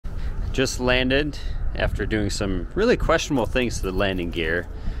Just landed after doing some really questionable things to the landing gear,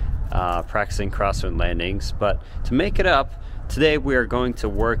 practicing crosswind landings. But to make it up, today we are going to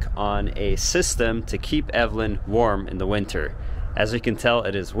work on a system to keep Evelyn warm in the winter. As you can tell,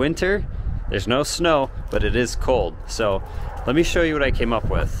 it is winter. There's no snow, but it is cold. So let me show you what I came up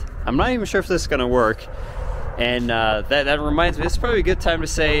with. I'm not even sure if this is gonna work. And that reminds me, it's probably a good time to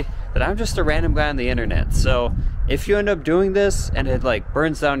say that I'm just a random guy on the internet. So if you end up doing this and it like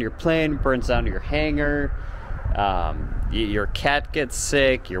burns down your plane, burns down your hangar, your cat gets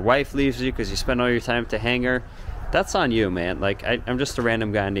sick, your wife leaves you because you spend all your time to hangar, that's on you, man. Like, I'm just a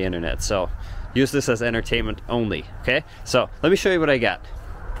random guy on the internet. So use this as entertainment only, okay? So let me show you what I got.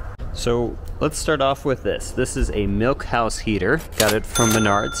 So let's start off with this. This is a milk house heater. Got it from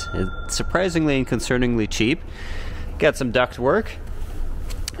Menards. It's surprisingly and concerningly cheap. Got some duct work.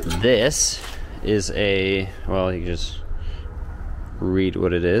 This is a, well, you just read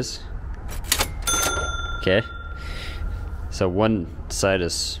what it is. Okay. So one side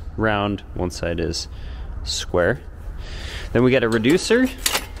is round, one side is square. Then we got a reducer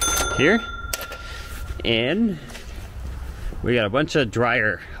here. And we got a bunch of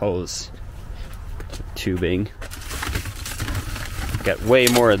dryer hose tubing. Got way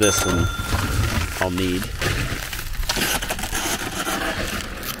more of this than I'll need.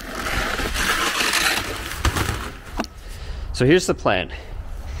 So here's the plan.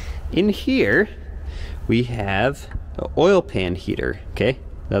 In here we have an oil pan heater, okay?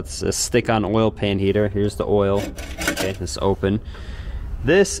 That's a stick-on oil pan heater. Here's the oil, okay, it's open.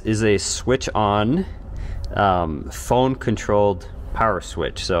 This is a SwitcheOn phone controlled power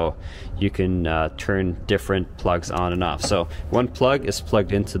switch, so you can turn different plugs on and off. So one plug is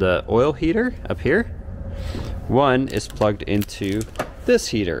plugged into the oil heater up here, one is plugged into this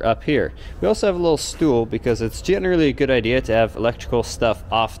heater up here. We also have a little stool because it's generally a good idea to have electrical stuff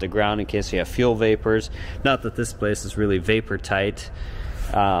off the ground in case you have fuel vapors. Not that this place is really vapor tight,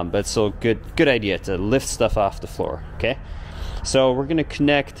 but still good idea to lift stuff off the floor. Okay, so we're gonna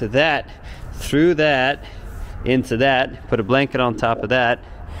connect that through that into that, put a blanket on top of that,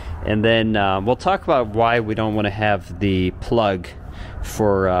 and then we'll talk about why we don't want to have the plug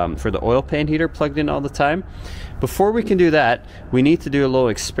for the oil pan heater plugged in all the time. Before we can do that, we need to do a little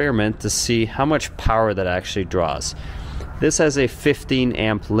experiment to see how much power that actually draws. This has a 15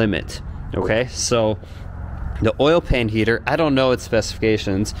 amp limit, okay? So the oil pan heater, I don't know its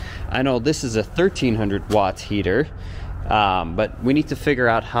specifications. I know this is a 1300 watt heater, but we need to figure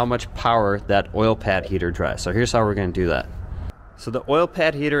out how much power that oil pad heater draws. So here's how we're going to do that. So the oil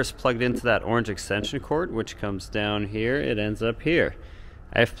pad heater is plugged into that orange extension cord, which comes down here. It ends up here.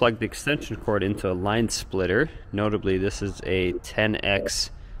 I've plugged the extension cord into a line splitter. Notably, this is a 10x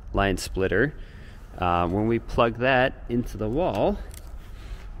line splitter. When we plug that into the wall,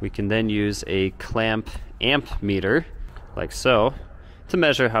 we can then use a clamp amp meter, like so, to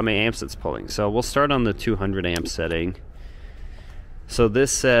measure how many amps it's pulling. So we'll start on the 200 amp setting. So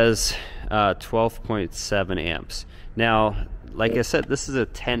this says 12.7 amps. Now, like I said, this is a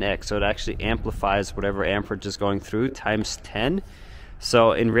 10x, so it actually amplifies whatever amperage is going through times 10.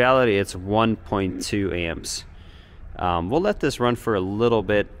 So in reality, it's 1.2 amps. We'll let this run for a little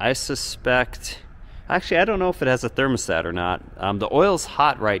bit. I suspect, actually, I don't know if it has a thermostat or not. The oil's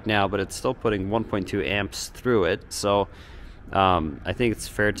hot right now, but it's still putting 1.2 amps through it. So I think it's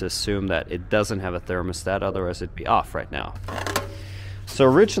fair to assume that it doesn't have a thermostat, otherwise it'd be off right now. So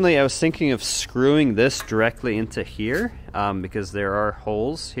originally I was thinking of screwing this directly into here because there are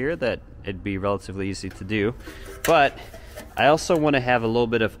holes here that it'd be relatively easy to do. But I also want to have a little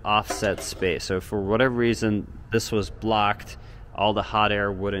bit of offset space. So for whatever reason this was blocked, all the hot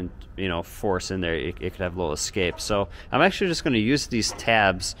air wouldn't, you know, force in there. It could have a little escape. So I'm actually just going to use these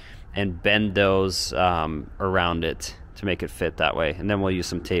tabs and bend those around it to make it fit that way. And then we'll use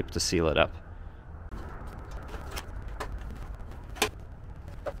some tape to seal it up.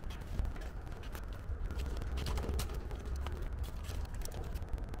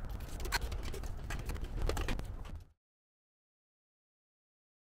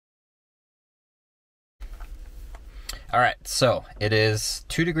 All right, so it is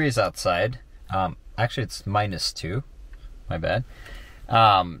 2 degrees outside. Actually, it's -2. My bad.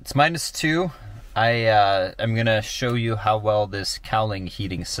 It's -2. I'm gonna show you how well this cowling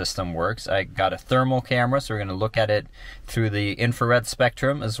heating system works. I got a thermal camera, so we're gonna look at it through the infrared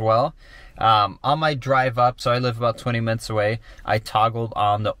spectrum as well. On my drive up, so I live about 20 minutes away, I toggled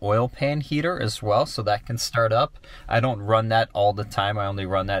on the oil pan heater as well, so that can start up. I don't run that all the time. I only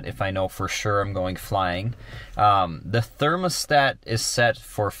run that if I know for sure I'm going flying. The thermostat is set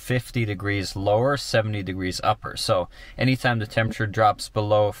for 50 degrees lower, 70 degrees upper. So anytime the temperature drops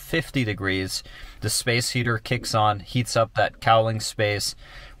below 50 degrees, the space heater kicks on, heats up that cowling space.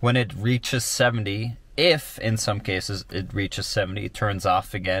 When it reaches 70, if in some cases it reaches 70, it turns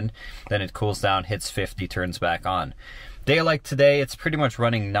off again, then it cools down, hits 50, turns back on. Day like today, it's pretty much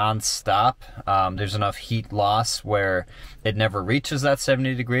running non-stop. There's enough heat loss where it never reaches that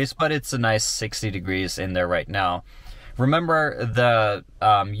 70 degrees, but it's a nice 60 degrees in there right now. Remember, the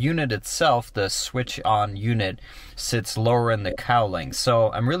unit itself, the SwitcheOn unit, sits lower in the cowling.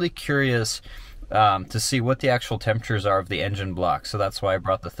 So I'm really curious to see what the actual temperatures are of the engine block. So that's why I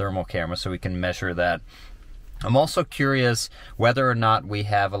brought the thermal camera, so we can measure that. I'm also curious whether or not we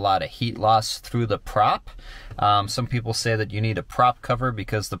have a lot of heat loss through the prop. Some people say that you need a prop cover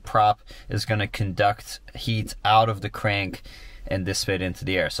because the prop is going to conduct heat out of the crank and dissipate into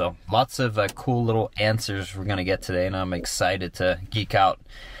the air. So lots of cool little answers we're going to get today, and I'm excited to geek out.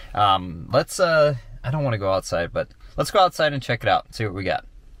 I don't want to go outside, but let's go outside and check it out, see what we got.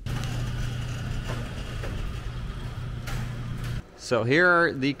 So here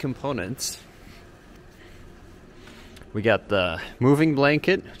are the components. We got the moving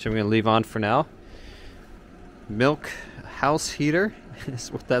blanket, which I'm going to leave on for now. Milk house heater is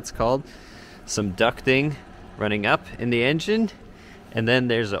what that's called. Some ducting running up in the engine. And then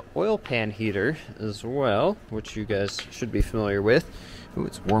there's an oil pan heater as well, which you guys should be familiar with. Ooh,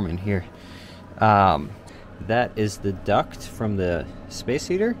 it's warm in here. That is the duct from the space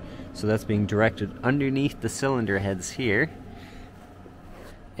heater. So that's being directed underneath the cylinder heads here.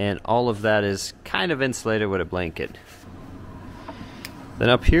 And all of that is kind of insulated with a blanket. Then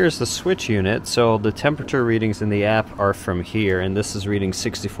up here is the switch unit. So the temperature readings in the app are from here, and this is reading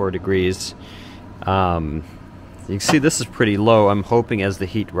 64 degrees. You can see this is pretty low. I'm hoping as the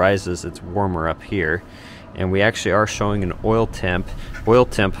heat rises it's warmer up here. And we actually are showing an oil temp. Oil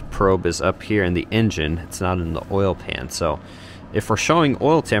temp probe is up here in the engine. It's not in the oil pan. So if we're showing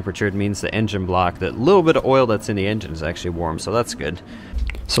oil temperature, it means the engine block, that little bit of oil that's in the engine, is actually warm, so that's good.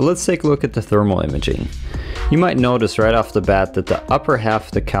 So let's take a look at the thermal imaging. You might notice right off the bat that the upper half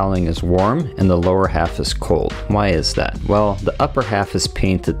of the cowling is warm and the lower half is cold. Why is that? Well, the upper half is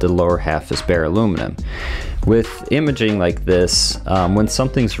painted, the lower half is bare aluminum. With imaging like this, when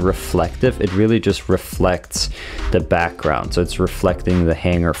something's reflective, it really just reflects the background. So it's reflecting the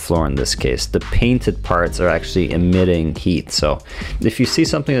hangar floor in this case. The painted parts are actually emitting heat. So if you see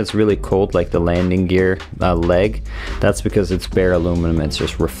something that's really cold, like the landing gear leg, that's because it's bare aluminum. It's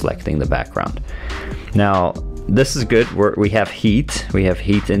just reflecting the background. Now, this is good. We have heat. We have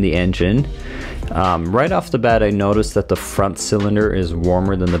heat in the engine. Right off the bat, I noticed that the front cylinder is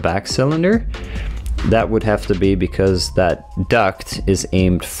warmer than the back cylinder. That would have to be because that duct is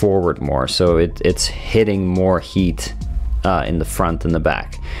aimed forward more, so it's hitting more heat in the front than the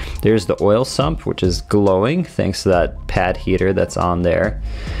back. There's the oil sump, which is glowing thanks to that pad heater that's on there.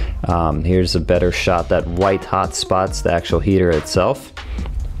 Here's a better shot. That white hot spot's the actual heater itself.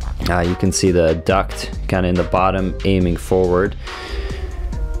 You can see the duct kind of in the bottom aiming forward.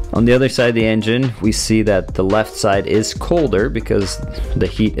 On the other side of the engine, we see that the left side is colder because the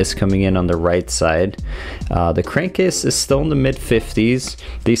heat is coming in on the right side. The crankcase is still in the mid-50s.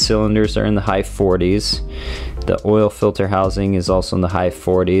 These cylinders are in the high 40s. The oil filter housing is also in the high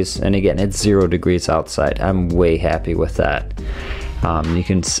 40s. And again, it's 0 degrees outside. I'm way happy with that. You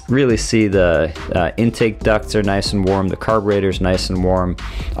can really see the intake ducts are nice and warm, the carburetor's nice and warm.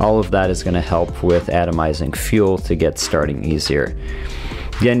 All of that is going to help with atomizing fuel to get starting easier.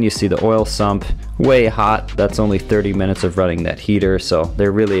 Again, you see the oil sump, way hot. That's only 30 minutes of running that heater, so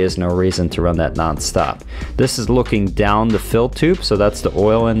there really is no reason to run that non-stop. This is looking down the fill tube, so that's the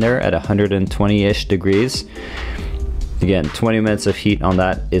oil in there at 120-ish degrees. Again, 20 minutes of heat on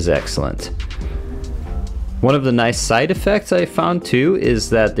that is excellent. One of the nice side effects I found too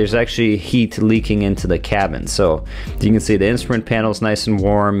is that there's actually heat leaking into the cabin. So you can see the instrument panel is nice and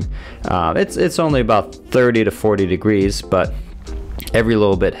warm. It's only about 30 to 40 degrees, but every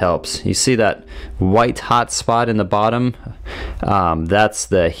little bit helps. You see that white hot spot in the bottom? That's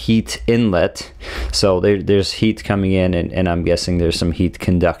the heat inlet. So there's heat coming in, and I'm guessing there's some heat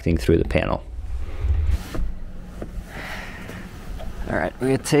conducting through the panel. All right, we're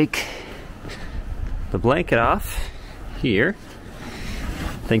gonna take the blanket off here.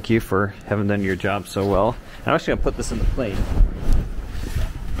 Thank you for having done your job so well. I'm actually gonna put this in the plane.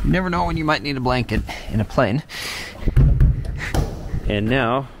 You never know when you might need a blanket in a plane. And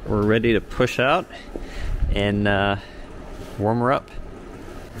now we're ready to push out and warm her up.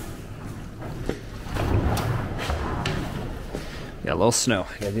 Got a little snow.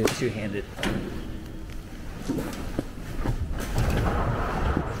 Gotta do it two-handed.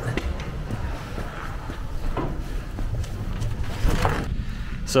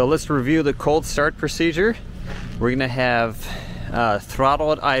 So let's review the cold start procedure. We're gonna have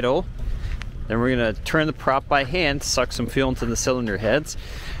throttle at idle. Then we're gonna turn the prop by hand, suck some fuel into the cylinder heads.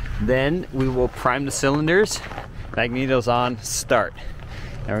 Then we will prime the cylinders, magnetos on, start.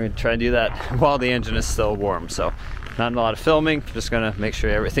 And we're gonna try to do that while the engine is still warm. So not a lot of filming, just gonna make sure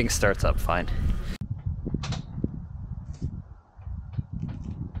everything starts up fine.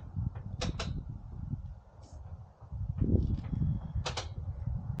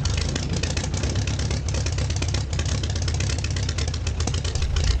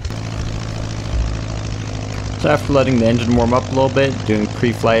 So after letting the engine warm up a little bit, doing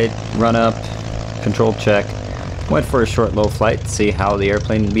pre-flight, run up, control check, went for a short low flight to see how the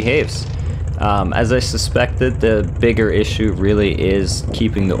airplane behaves. As I suspected, the bigger issue really is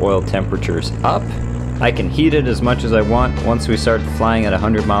keeping the oil temperatures up. I can heat it as much as I want. Once we start flying at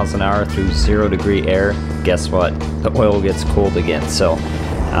 100 miles an hour through 0-degree air, guess what? The oil gets cold again. So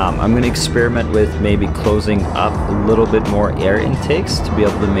I'm going to experiment with maybe closing up a little bit more air intakes to be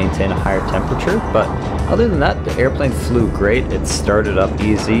able to maintain a higher temperature. But other than that, the airplane flew great. It started up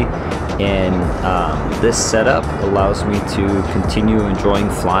easy, and this setup allows me to continue enjoying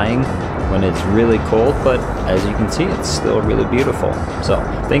flying when it's really cold, but as you can see, it's still really beautiful. So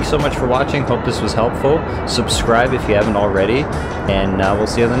thanks so much for watching. Hope this was helpful. Subscribe if you haven't already, and we'll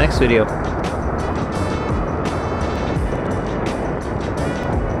see you in the next video.